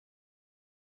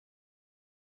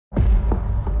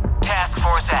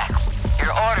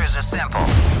are simple.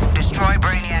 Destroy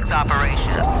Brainiac's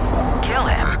operations, kill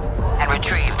him, and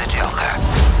retrieve the Joker.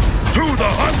 To the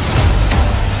hunt!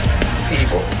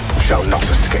 Evil shall not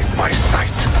escape my sight.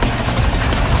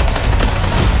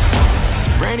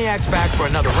 Brainiac's back for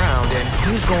another round, and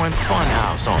he's going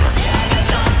funhouse on us.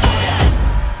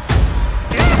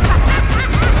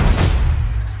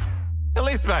 At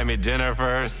least buy me dinner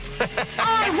first.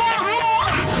 I want more!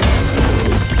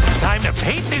 Time to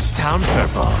paint this town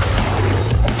purple.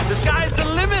 The sky's the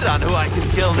limit on who I can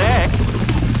kill next.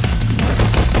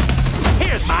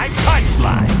 Here's my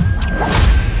punchline.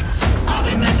 I'll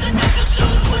be messing up the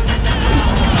suits when they're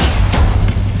down.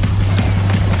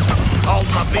 Hold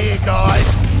my beer, guys.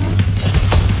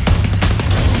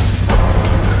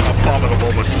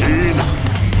 Abominable machine.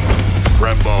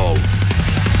 Tremble.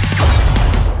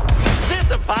 This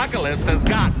apocalypse has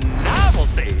got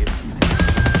novelty.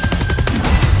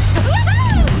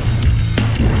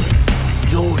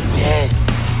 You're dead.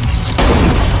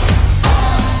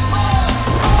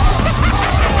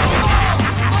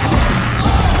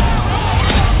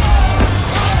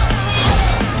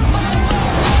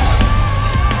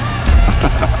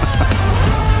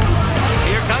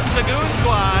 Here comes the Goon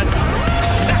Squad.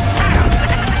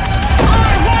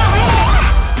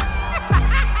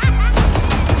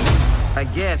 I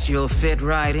guess you'll fit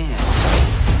right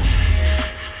in.